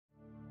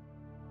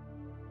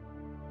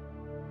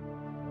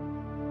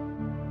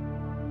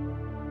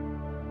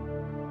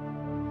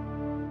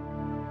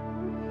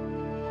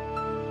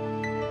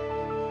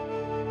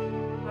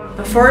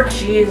Before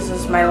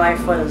Jesus, my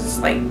life was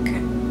like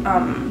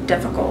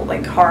difficult,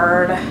 like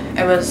hard.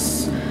 I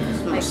was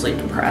mostly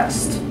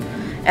depressed,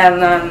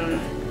 and then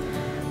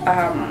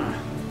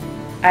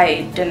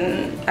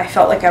I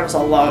felt like I was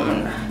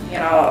alone. You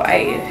know,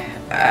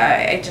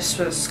 I just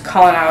was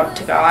calling out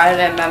to God,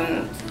 and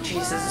then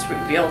Jesus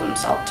revealed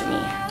himself to me.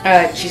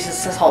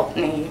 Jesus has helped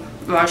me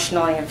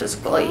emotionally and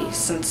physically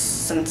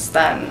since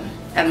then,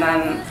 and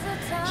then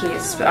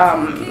he's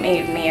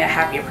made me a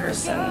happy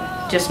person.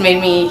 He just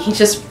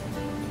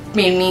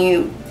made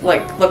me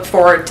like look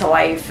forward to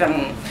life,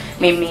 and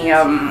made me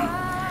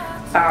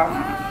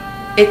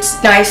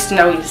it's nice to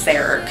know he's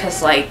there,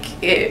 because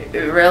like it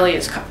really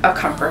is a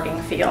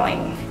comforting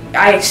feeling.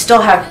 I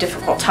still have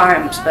difficult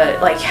times,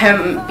 but like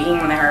him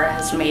being there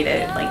has made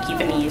it like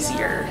even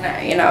easier.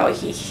 You know,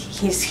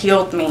 he's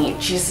healed me.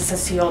 Jesus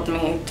has healed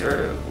me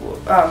through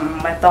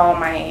with all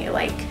my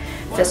like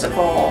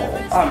physical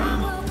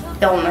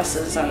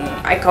illnesses, and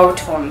I go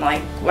to him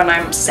like when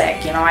I'm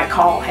sick. You know, I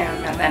call him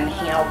and then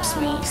he helps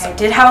me. So I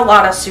did have a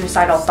lot of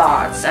suicidal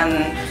thoughts,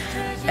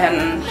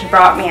 and he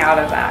brought me out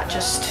of that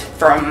just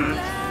from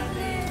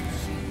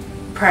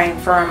praying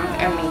for him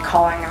and me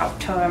calling out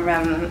to him.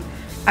 And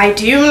I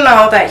do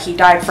know that he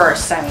died for our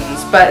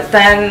sins, but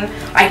then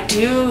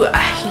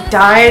he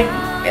died,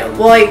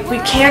 well, like, we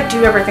can't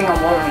do everything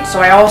alone,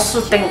 so I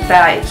also think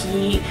that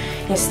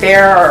he's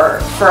there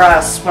for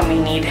us when we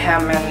need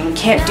him, and we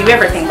can't do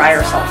everything by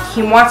ourselves.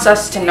 He wants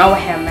us to know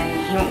him,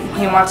 and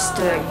he wants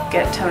to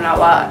get to know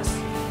us.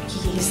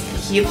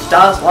 He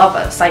does love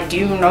us. I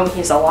do know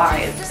he's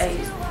alive.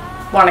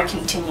 I want to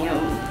continue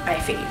my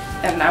faith,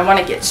 and I want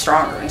to get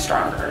stronger and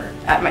stronger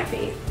at my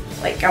faith.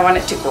 Like, I want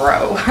it to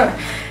grow.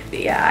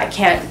 Yeah, I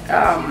can't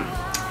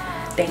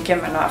thank him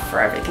enough for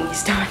everything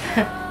he's done.